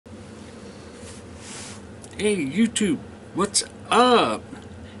Hey, YouTube, what's up?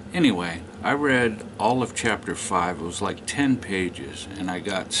 Anyway, I read all of chapter 5. It was like 10 pages, and I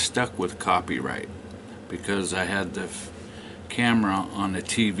got stuck with copyright because I had the camera on the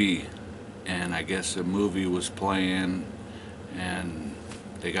TV, and I guess a movie was playing, and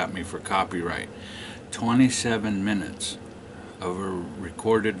they got me for copyright. 27 minutes of a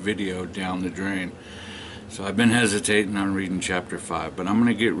recorded video down the drain. So I've been hesitating on reading chapter 5, but I'm going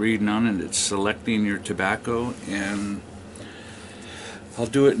to get reading on it. It's selecting your tobacco, and I'll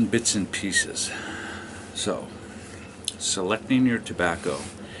do it in bits and pieces. So, selecting your tobacco.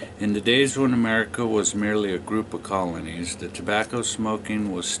 In the days when America was merely a group of colonies, the tobacco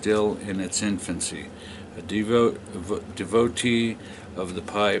smoking was still in its infancy. A devotee of the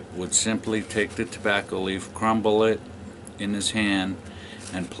pipe would simply take the tobacco leaf, crumble it in his hand,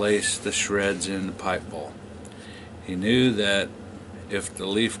 and place the shreds in the pipe bowl. He knew that if the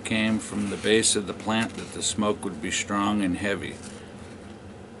leaf came from the base of the plant, that the smoke would be strong and heavy.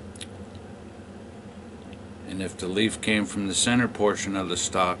 And if the leaf came from the center portion of the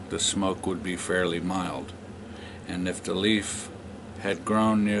stalk, the smoke would be fairly mild. And if the leaf had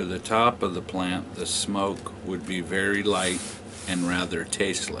grown near the top of the plant, the smoke would be very light and rather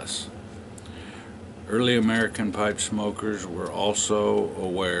tasteless. Early American pipe smokers were also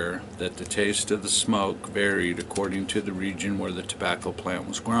aware that the taste of the smoke varied according to the region where the tobacco plant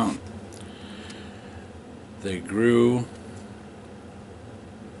was grown. They knew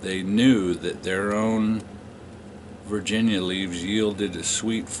that their own Virginia leaves yielded a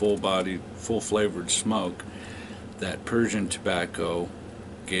sweet, full-bodied, full-flavored smoke, that Persian tobacco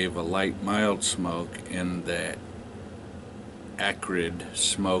gave a light, mild smoke, and that acrid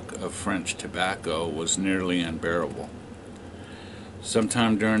smoke of French tobacco was nearly unbearable.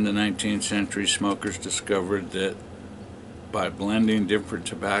 Sometime during the 19th century, smokers discovered that by blending different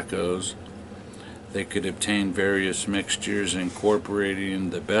tobaccos, they could obtain various mixtures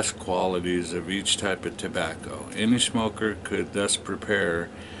incorporating the best qualities of each type of tobacco. Any smoker could thus prepare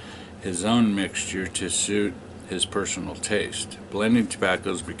his own mixture to suit his personal taste. Blending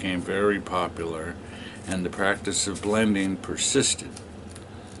tobaccos became very popular, and the practice of blending persisted,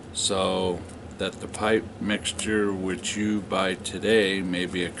 so that the pipe mixture which you buy today may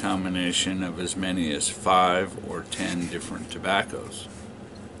be a combination of as many as 5 or 10 different tobaccos.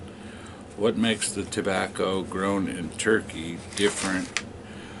 What makes the tobacco grown in Turkey different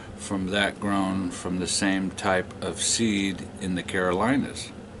from that grown from the same type of seed in the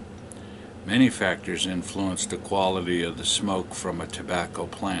Carolinas? Many factors influence the quality of the smoke from a tobacco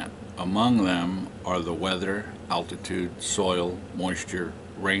plant. Among them are the weather, altitude, soil, moisture,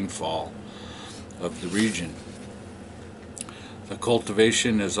 rainfall of the region. The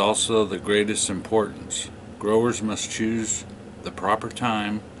cultivation is also the greatest importance. Growers must choose the proper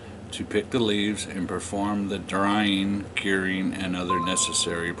time to pick the leaves and perform the drying, curing, and other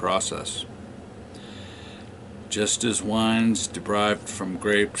necessary process. Just as wines derived from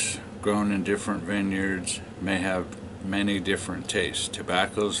grapes grown in different vineyards may have many different tastes,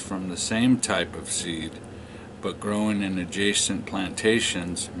 tobaccos from the same type of seed but growing in adjacent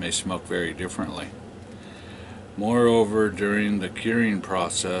plantations may smoke very differently. Moreover, during the curing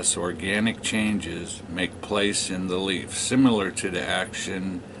process, organic changes make place in the leaf, similar to the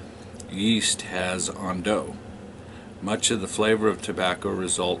action yeast has on dough. Much of the flavor of tobacco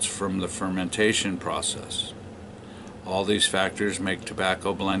results from the fermentation process. All these factors make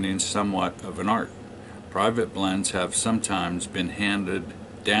tobacco blending somewhat of an art. Private blends have sometimes been handed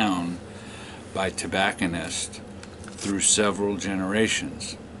down by tobacconists through several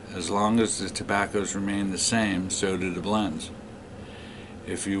generations. As long as the tobaccos remain the same, so do the blends.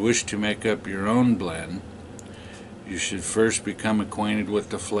 If you wish to make up your own blend, you should first become acquainted with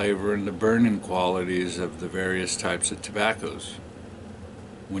the flavor and the burning qualities of the various types of tobaccos.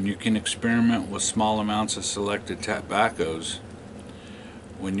 When you can experiment with small amounts of selected tobaccos,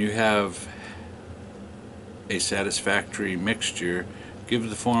 when you have a satisfactory mixture, give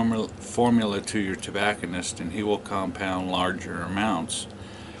the formula to your tobacconist and he will compound larger amounts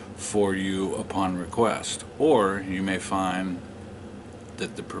for you upon request. Or you may find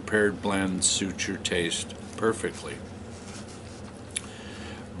that the prepared blend suits your taste perfectly.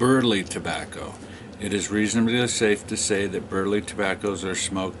 Burley tobacco. It is reasonably safe to say that burley tobaccos are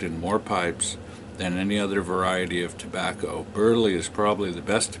smoked in more pipes than any other variety of tobacco. Burley is probably the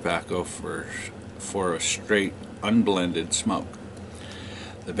best tobacco for a straight, unblended smoke.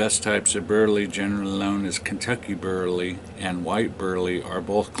 The best types of burley, generally known as Kentucky burley and white burley, are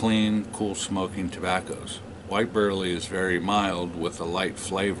both clean, cool smoking tobaccos. White burley is very mild with a light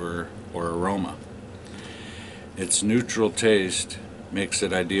flavor or aroma. Its neutral taste makes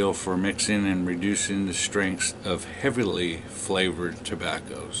it ideal for mixing and reducing the strengths of heavily flavored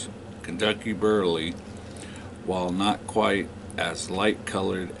tobaccos. Kentucky Burley, while not quite as light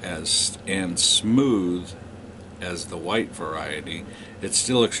colored as and smooth as the white variety, it's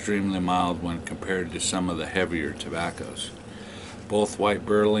still extremely mild when compared to some of the heavier tobaccos. Both white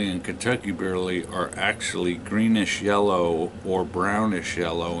burley and Kentucky burley are actually greenish yellow or brownish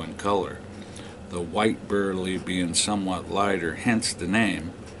yellow in color, the white burley being somewhat lighter, hence the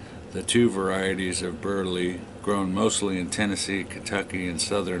name. The two varieties of burley grown mostly in Tennessee, Kentucky, and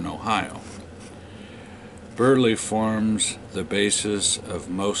southern Ohio. Burley forms the basis of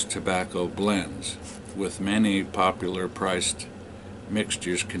most tobacco blends, with many popular priced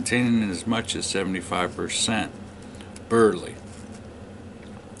mixtures containing as much as 75% burley.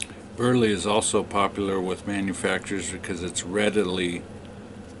 Burley is also popular with manufacturers because it's readily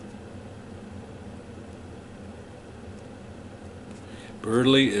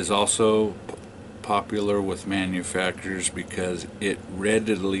Burley is also popular with manufacturers because it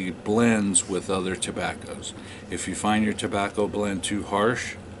readily blends with other tobaccos. If you find your tobacco blend too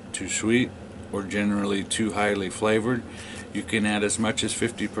harsh, too sweet, or generally too highly flavored, you can add as much as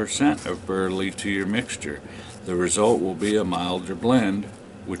 50% of burley to your mixture. The result will be a milder blend,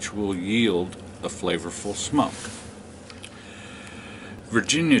 which will yield a flavorful smoke.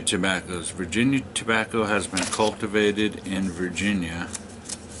 Virginia tobaccos. Virginia tobacco has been cultivated in Virginia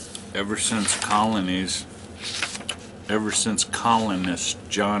ever since colonist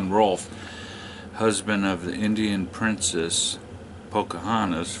John Rolfe, husband of the Indian princess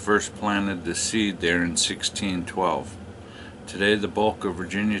Pocahontas, first planted the seed there in 1612. Today the bulk of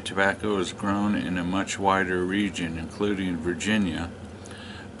Virginia tobacco is grown in a much wider region, including Virginia,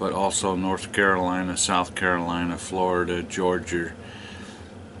 but also North Carolina, South Carolina, Florida,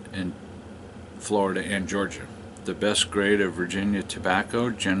 and Georgia. The best grade of Virginia tobacco,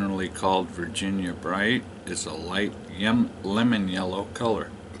 generally called Virginia Bright, is a light lemon yellow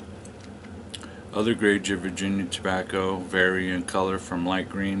color. Other grades of Virginia tobacco vary in color from light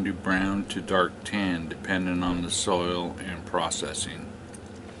green to brown to dark tan, depending on the soil and processing.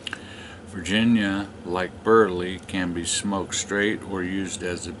 Virginia, like burley, can be smoked straight or used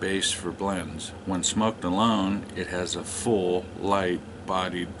as a base for blends. When smoked alone, it has a full,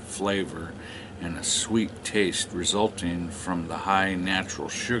 light-bodied flavor and a sweet taste resulting from the high natural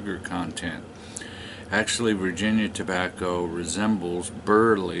sugar content. Actually, Virginia tobacco resembles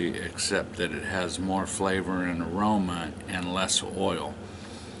burley except that it has more flavor and aroma and less oil,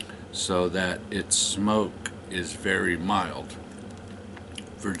 so that its smoke is very mild.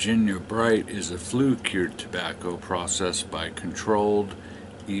 Virginia Bright is a flue-cured tobacco processed by controlled,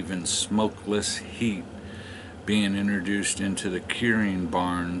 even smokeless heat being introduced into the curing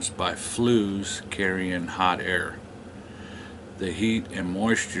barns by flues carrying hot air. The heat and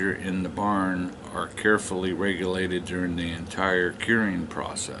moisture in the barn are carefully regulated during the entire curing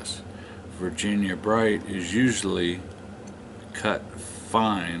process. Virginia Bright is usually cut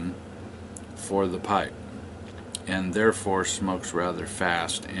fine for the pipe, and therefore smokes rather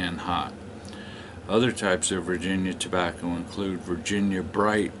fast and hot. Other types of Virginia tobacco include Virginia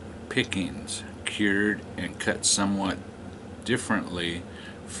Bright pickings, cured and cut somewhat differently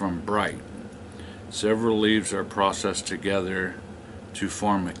from Bright. Several leaves are processed together to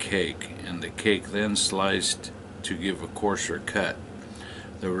form a cake, and the cake then sliced to give a coarser cut.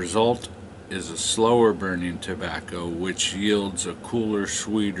 The result is a slower burning tobacco which yields a cooler,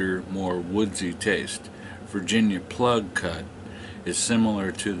 sweeter, more woodsy taste. Virginia plug cut is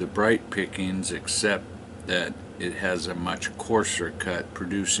similar to the Bright pickings except that it has a much coarser cut,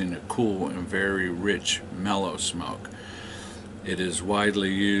 producing a cool and very rich, mellow smoke. It is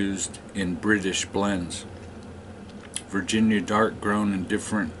widely used in British blends. Virginia Dark, grown in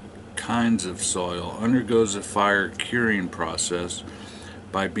different kinds of soil, undergoes a fire curing process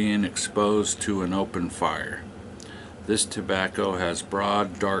by being exposed to an open fire. This tobacco has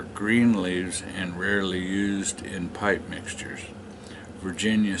broad, dark green leaves and rarely used in pipe mixtures.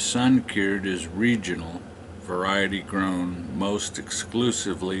 Virginia Sun Cured is regional variety grown most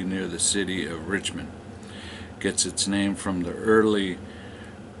exclusively near the city of Richmond. Gets its name from the early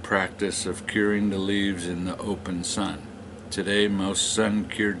practice of curing the leaves in the open sun. Today, most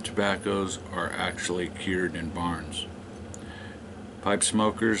sun-cured tobaccos are actually cured in barns. Pipe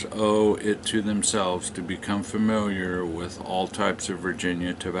smokers owe it to themselves to become familiar with all types of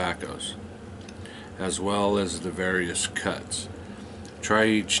Virginia tobaccos, as well as the various cuts. Try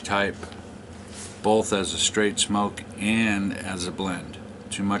each type both as a straight smoke and as a blend.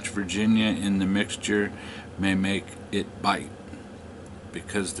 Too much Virginia in the mixture may make it bite,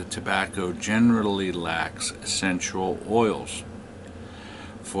 because the tobacco generally lacks essential oils.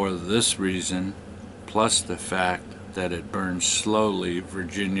 For this reason, plus the fact that it burns slowly,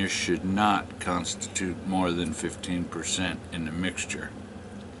 Virginia should not constitute more than 15% in the mixture.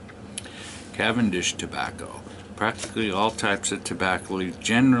 Cavendish tobacco. Practically all types of tobacco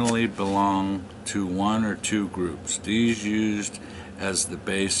generally belong to one or two groups. These used as the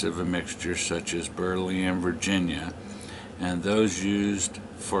base of a mixture such as Burley and Virginia, and those used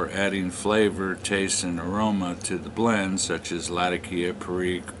for adding flavor, taste, and aroma to the blend such as Latakia,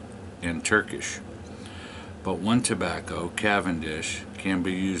 Perique, and Turkish. But one tobacco, Cavendish, can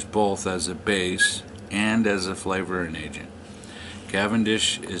be used both as a base and as a flavoring agent.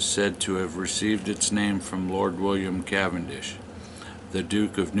 Cavendish is said to have received its name from Lord William Cavendish, the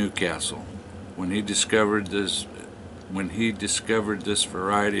Duke of Newcastle, when he discovered this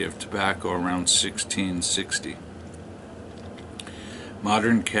variety of tobacco around 1660.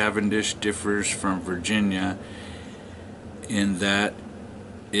 Modern Cavendish differs from Virginia in that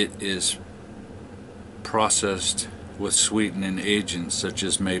it is processed with sweetening agents such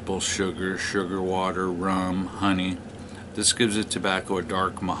as maple sugar, sugar water, rum, honey. This gives the tobacco a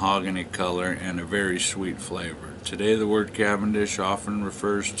dark mahogany color and a very sweet flavor. Today the word Cavendish often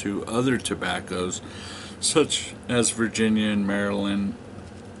refers to other tobaccos such as Virginia and Maryland,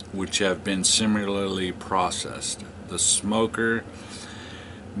 which have been similarly processed. The smoker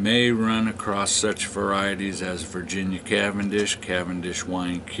may run across such varieties as Virginia Cavendish, Cavendish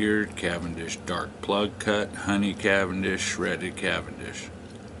wine cured, Cavendish dark plug cut, honey Cavendish, shredded Cavendish.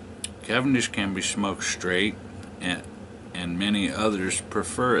 Cavendish can be smoked straight, and many others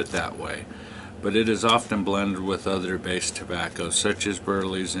prefer it that way, but it is often blended with other base tobaccos such as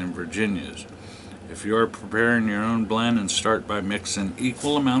Burleys and Virginias. If you are preparing your own blend, and start by mixing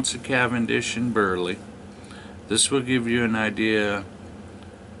equal amounts of Cavendish and Burley, this will give you an idea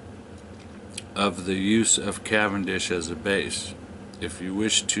of the use of Cavendish as a base. If you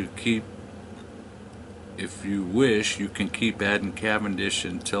wish, you can keep adding Cavendish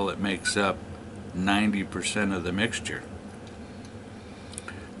until it makes up 90% of the mixture.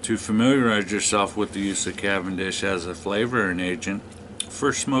 To familiarize yourself with the use of Cavendish as a flavoring agent,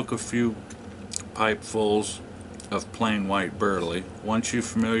 first smoke a few pipefuls of plain white Burley. Once you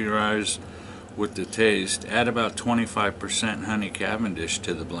familiarize with the taste, add about 25% honey Cavendish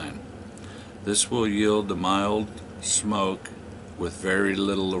to the blend. This will yield a mild smoke with very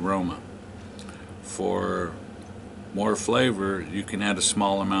little aroma. For more flavor, you can add a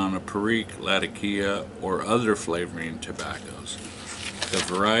small amount of Perique, Latakia, or other flavoring tobaccos. The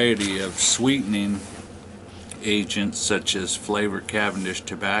variety of sweetening agents such as flavored Cavendish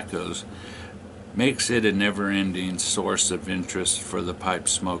tobaccos makes it a never-ending source of interest for the pipe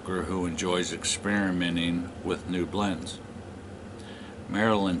smoker who enjoys experimenting with new blends.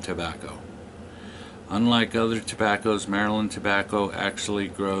 Maryland tobacco. Unlike other tobaccos, Maryland tobacco actually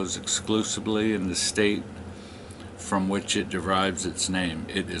grows exclusively in the state from which it derives its name.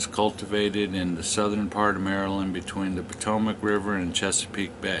 It is cultivated in the southern part of Maryland between the Potomac River and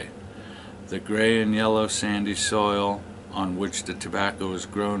Chesapeake Bay. The gray and yellow sandy soil on which the tobacco is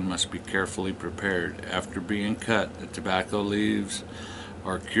grown must be carefully prepared. After being cut, the tobacco leaves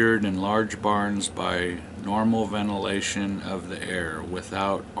are cured in large barns by normal ventilation of the air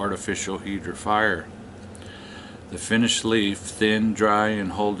without artificial heat or fire. The finished leaf, thin, dry,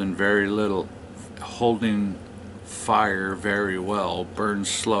 and holding fire very well, burns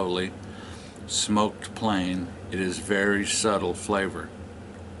slowly. Smoked plain, it is very subtle flavor.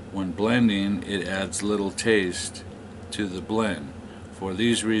 When blending, it adds little taste to the blend. For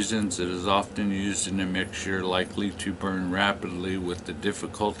these reasons, it is often used in a mixture likely to burn rapidly. With the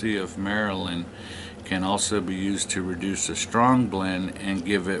difficulty of Maryland, can also be used to reduce a strong blend and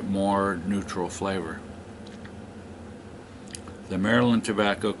give it more neutral flavor. The Maryland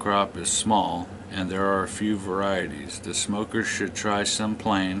tobacco crop is small, and there are a few varieties. The smokers should try some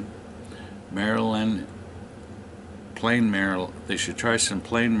plain Maryland, they should try some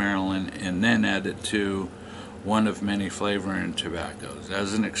plain Maryland and then add it to one of many flavoring tobaccos.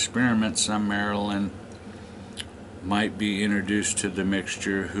 As an experiment, some Maryland might be introduced to the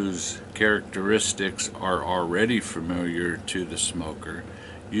mixture whose characteristics are already familiar to the smoker.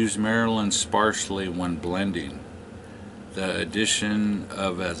 Use Maryland sparsely when blending. The addition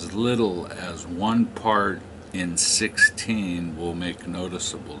of as little as 1 part in 16 will make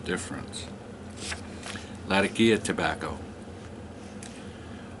noticeable difference. Latakia tobacco.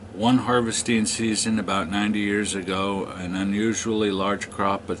 One harvesting season about 90 years ago, an unusually large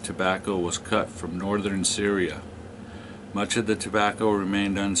crop of tobacco was cut from northern Syria. Much of the tobacco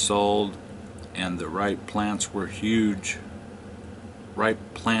remained unsold, and the ripe plants were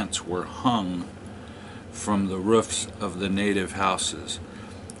hung from the roofs of the native houses.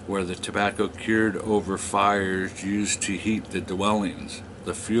 where the tobacco cured over fires used to heat the dwellings.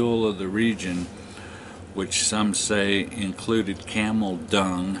 The fuel of the region, which some say included camel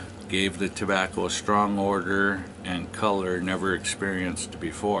dung, gave the tobacco a strong odor and color never experienced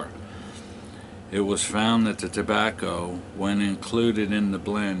before. It was found that the tobacco, when included in the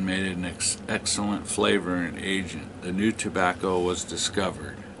blend, made an excellent flavoring agent. The new tobacco was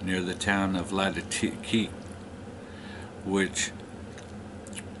discovered near the town of Latakia, which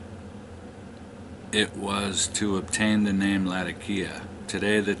it was to obtain the name Latakia.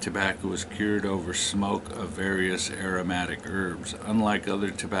 Today the tobacco is cured over smoke of various aromatic herbs. Unlike other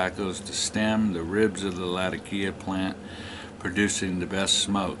tobaccos, the stem, the ribs of the Latakia plant producing the best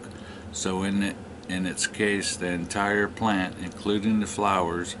smoke. So in its case, the entire plant, including the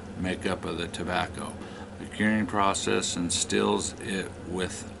flowers, make up of the tobacco. The curing process instills it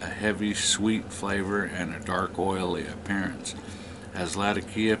with a heavy, sweet flavor and a dark, oily appearance. As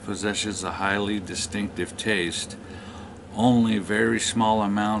Latakia possesses a highly distinctive taste, only very small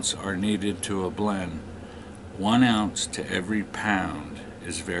amounts are needed to a blend. 1 ounce to every pound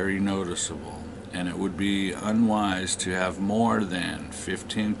is very noticeable, and it would be unwise to have more than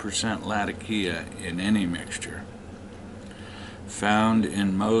 15% Latakia in any mixture. Found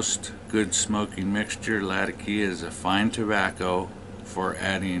in most good smoking mixture, Latakia is a fine tobacco for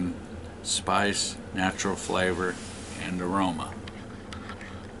adding spice, natural flavor, and aroma.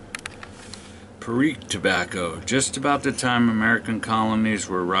 Perique tobacco. Just about the time American colonies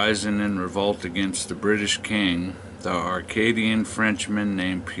were rising in revolt against the British king, the Acadian Frenchman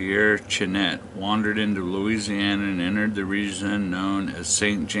named Pierre Chenet wandered into Louisiana and entered the region known as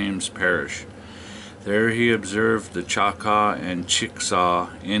St. James Parish. There he observed the Choctaw and Chickasaw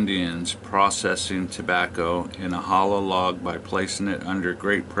Indians processing tobacco in a hollow log by placing it under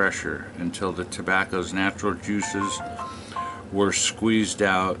great pressure until the tobacco's natural juices were squeezed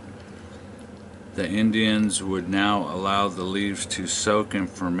out. The Indians would now allow the leaves to soak and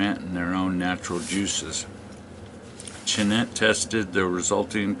ferment in their own natural juices. Chenet tested the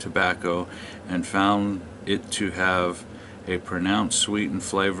resulting tobacco and found it to have a pronounced sweet and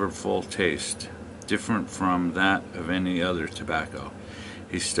flavorful taste, different from that of any other tobacco.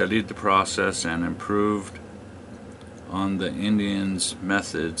 He studied the process and improved on the Indians'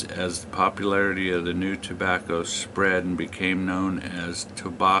 methods as the popularity of the new tobacco spread and became known as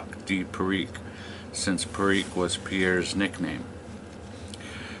Tabac de Perique, since Perique was Pierre's nickname.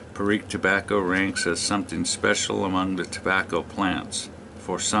 Perique tobacco ranks as something special among the tobacco plants.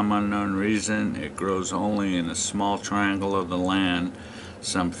 For some unknown reason, it grows only in a small triangle of the land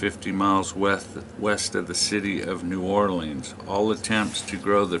some 50 miles west of the city of New Orleans. All attempts to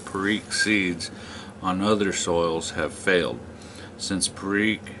grow the Perique seeds on other soils have failed. Since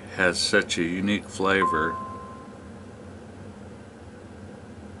Perique has such a unique flavor,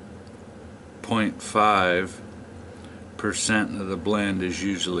 0.5% of the blend is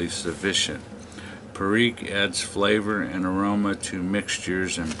usually sufficient. Perique adds flavor and aroma to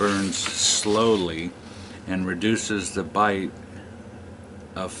mixtures and burns slowly and reduces the bite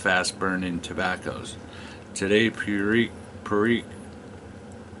of fast-burning tobaccos. Today, Perique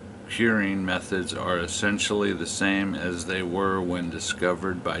curing methods are essentially the same as they were when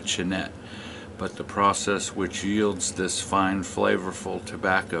discovered by Chenet, but the process which yields this fine, flavorful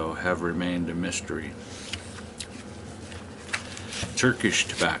tobacco have remained a mystery. Turkish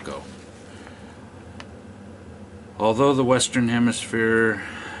tobacco. Although the Western Hemisphere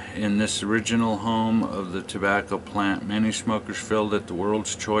in this original home of the tobacco plant, many smokers feel that the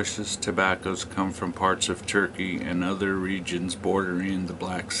world's choicest tobaccos come from parts of Turkey and other regions bordering the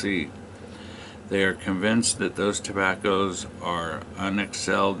Black Sea. They are convinced that those tobaccos are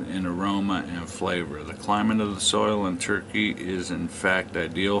unexcelled in aroma and flavor. The climate of the soil in Turkey is in fact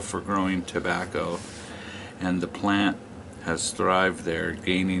ideal for growing tobacco, and the plant has thrived there,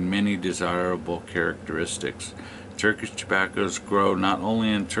 gaining many desirable characteristics. Turkish tobaccos grow not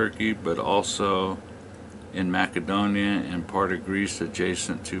only in Turkey but also in Macedonia and part of Greece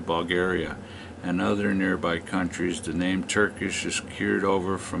adjacent to Bulgaria and other nearby countries. The name Turkish is carried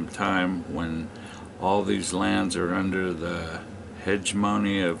over from time when all these lands are under the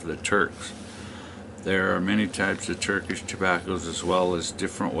hegemony of the Turks. There are many types of Turkish tobaccos as well as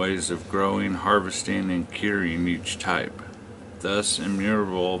different ways of growing, harvesting, and curing each type. Thus,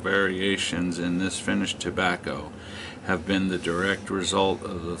 innumerable variations in this finished tobacco have been the direct result.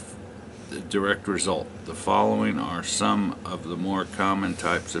 The following are some of the more common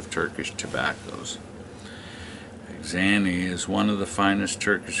types of Turkish tobaccos. Xani is one of the finest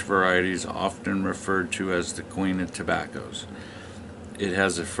Turkish varieties, often referred to as the Queen of Tobaccos. It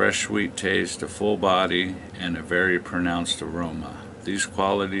has a fresh, sweet taste, a full body, and a very pronounced aroma. These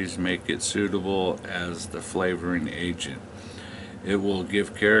qualities make it suitable as the flavoring agent. It will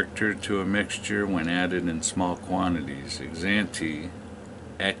give character to a mixture when added in small quantities. Xanthi,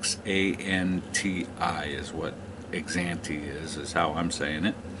 Xanti is what Xanthi is how I'm saying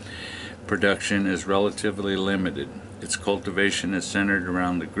it. Production is relatively limited. Its cultivation is centered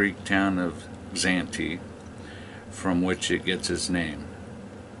around the Greek town of Xanthi, from which it gets its name.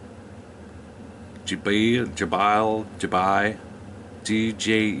 Djebei, Djebei,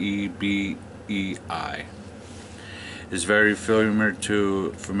 is very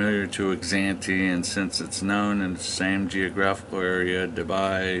familiar to Xanthi, and since it's known in the same geographical area,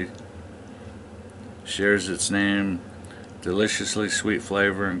 Djebei shares its name. Deliciously sweet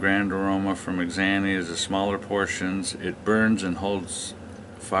flavor and grand aroma from Xanthi is the smaller portions. It burns and holds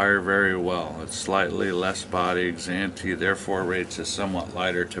fire very well. It's slightly less body. Xanthi therefore rates as somewhat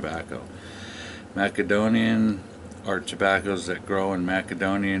lighter tobacco. Macedonian are tobaccos that grow in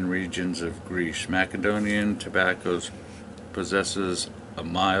Macedonian regions of Greece. Macedonian tobaccos possesses a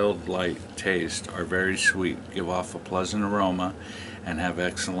mild, light taste, are very sweet, give off a pleasant aroma, and have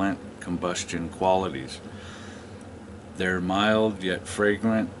excellent combustion qualities. Their mild yet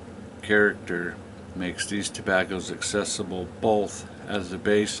fragrant character makes these tobaccos accessible both as a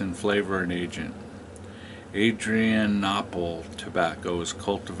base and flavoring agent. Adrianople tobacco is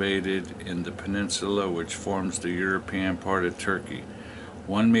cultivated in the peninsula which forms the European part of Turkey.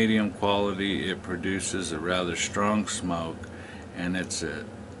 One medium quality, it produces a rather strong smoke and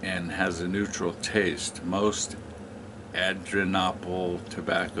has a neutral taste. Most Adrianople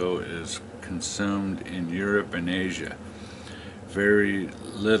tobacco is consumed in Europe and Asia. Very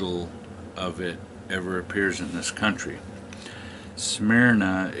little of it ever appears in this country.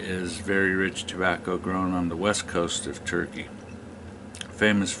 Smyrna is very rich tobacco grown on the west coast of Turkey.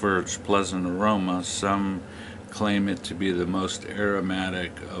 Famous for its pleasant aroma, some claim it to be the most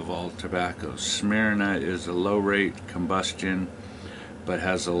aromatic of all tobaccos. Smyrna is a low-rate combustion but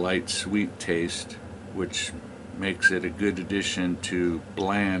has a light sweet taste, which makes it a good addition to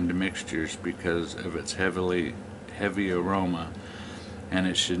bland mixtures because of its heavy aroma, and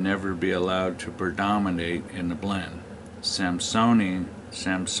it should never be allowed to predominate in the blend. Samson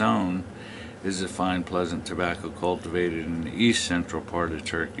is a fine, pleasant tobacco cultivated in the east central part of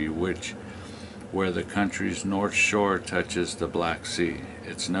Turkey, where the country's north shore touches the Black Sea.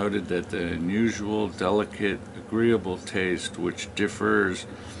 It's noted that the unusual, delicate, agreeable taste, which differs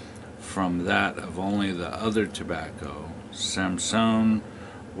from that of only the other tobacco, Samson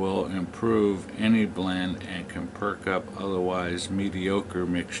will improve any blend and can perk up otherwise mediocre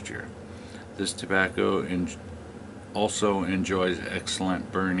mixture. This tobacco also enjoys excellent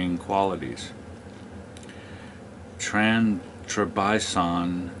burning qualities. Trabzon,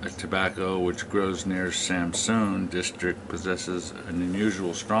 a tobacco which grows near Samsun district, possesses an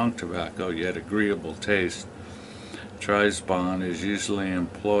unusual strong tobacco yet agreeable taste. Trabzon is usually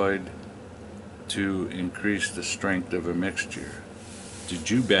employed to increase the strength of a mixture.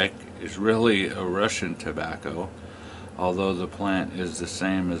 Djebei is really a Russian tobacco, although the plant is the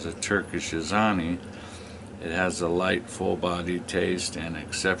same as a Turkish Xanthi. It has a light, full-bodied taste and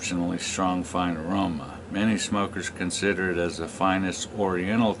exceptionally strong, fine aroma. Many smokers consider it as the finest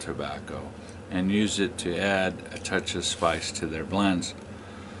Oriental tobacco and use it to add a touch of spice to their blends.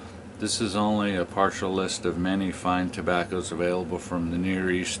 This is only a partial list of many fine tobaccos available from the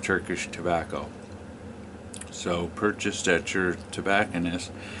Near East Turkish tobacco. So, purchased at your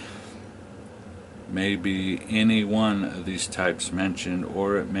tobacconist may be any one of these types mentioned,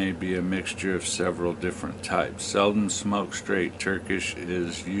 or it may be a mixture of several different types. Seldom smoked straight Turkish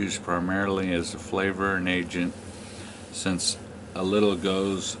is used primarily as a flavor and agent, since a little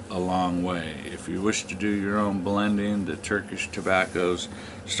goes a long way. If you wish to do your own blending, the Turkish tobaccos,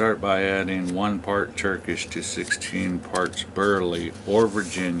 start by adding 1 part Turkish to 16 parts Burley or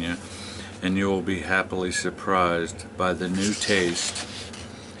Virginia, and you will be happily surprised by the new taste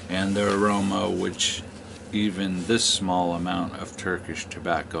and the aroma which even this small amount of Turkish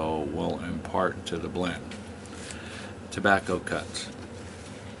tobacco will impart to the blend. Tobacco cuts.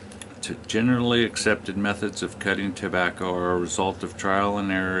 Generally accepted methods of cutting tobacco are a result of trial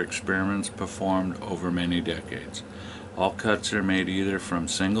and error experiments performed over many decades. All cuts are made either from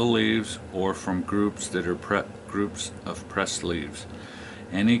single leaves or from groups that are groups of pressed leaves.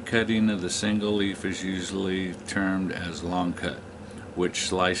 Any cutting of the single leaf is usually termed as long cut, which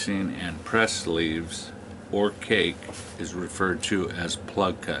slicing and pressed leaves or cake is referred to as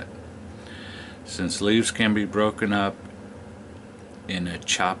plug cut. Since leaves can be broken up in a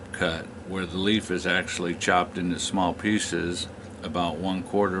chop cut, where the leaf is actually chopped into small pieces about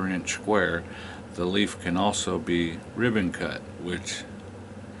 1/4 inch square, The leaf can also be ribbon cut,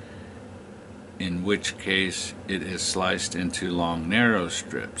 in which case it is sliced into long narrow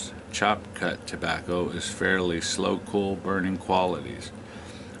strips. Chop cut tobacco is fairly slow cool burning qualities.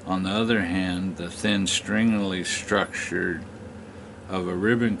 On the other hand, the thin stringly structure of a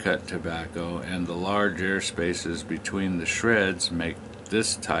ribbon cut tobacco and the large air spaces between the shreds make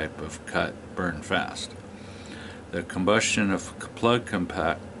this type of cut burn fast. The combustion of plug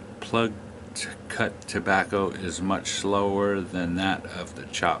cut tobacco is much slower than that of the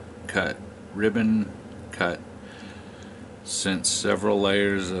chop cut. Ribbon cut, since several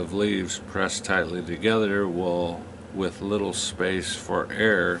layers of leaves pressed tightly together will, with little space for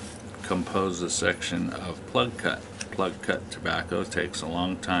air, compose a section of plug cut. Plug cut tobacco takes a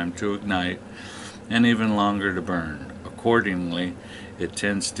long time to ignite and even longer to burn. Accordingly, it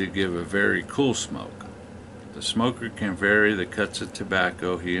tends to give a very cool smoke. The smoker can vary the cuts of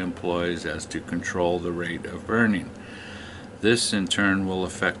tobacco he employs as to control the rate of burning. This in turn will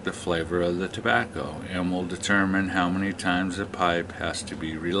affect the flavor of the tobacco and will determine how many times a pipe has to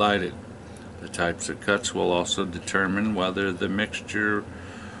be relighted. The types of cuts will also determine whether the mixture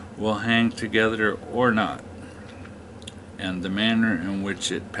will hang together or not, and the manner in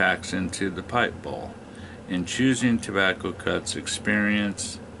which it packs into the pipe bowl. In choosing tobacco cuts,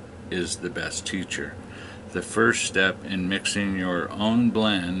 experience is the best teacher. The first step in mixing your own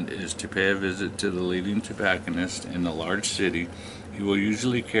blend is to pay a visit to the leading tobacconist in a large city. He will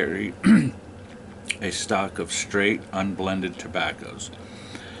usually carry a stock of straight, unblended tobaccos,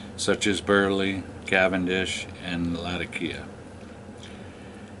 such as Burley, Cavendish, and Latakia.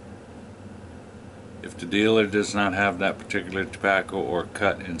 If the dealer does not have that particular tobacco or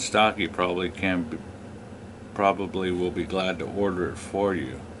cut in stock, he probably will be glad to order it for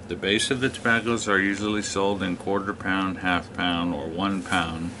you. The base of the tobaccos are usually sold in quarter pound, half pound, or 1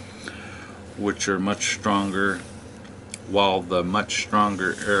 pound, which are much stronger, while the much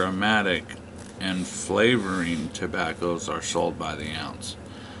stronger aromatic and flavoring tobaccos are sold by the ounce.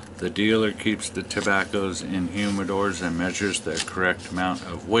 The dealer keeps the tobaccos in humidors and measures the correct amount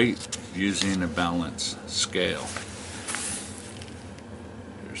of weight using a balance scale.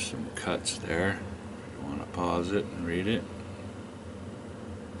 There's some cuts there. You want to pause it and read it.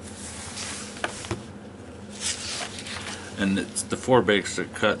 And the 4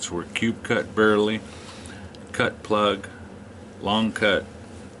 basic cuts were cube cut Burley, cut plug, long cut,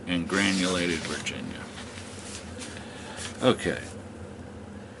 and granulated Virginia. Okay.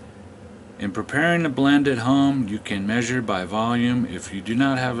 In preparing a blend at home, you can measure by volume. If you do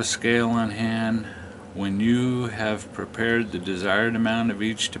not have a scale on hand, when you have prepared the desired amount of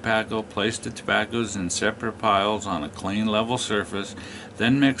each tobacco, place the tobaccos in separate piles on a clean level surface,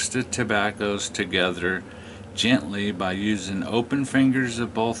 then mix the tobaccos together gently by using open fingers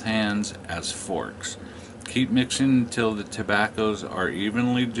of both hands as forks. Keep mixing until the tobaccos are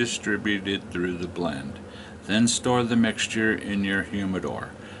evenly distributed through the blend. Then store the mixture in your humidor.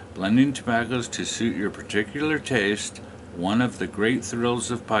 Blending tobaccos to suit your particular taste, one of the great thrills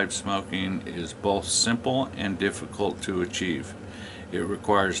of pipe smoking, is both simple and difficult to achieve. It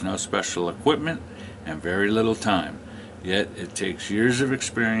requires no special equipment and very little time. Yet it takes years of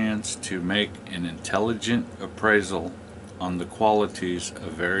experience to make an intelligent appraisal on the qualities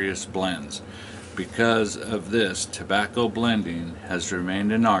of various blends. Because of this, tobacco blending has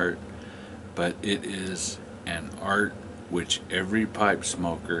remained an art, but it is an art which every pipe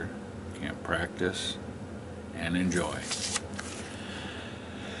smoker can practice and enjoy.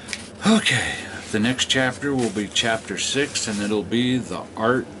 Okay, the next chapter will be chapter 6, and it'll be the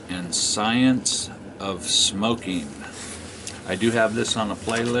art and science of smoking. I do have this on a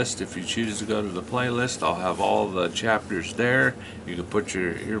playlist. If you choose to go to the playlist, I'll have all the chapters there. You can put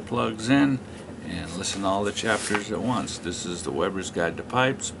your earplugs in and listen to all the chapters at once. This is the Weber's Guide to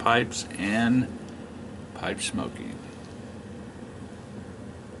Pipes, and pipe smoking.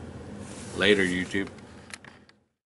 Later, YouTube.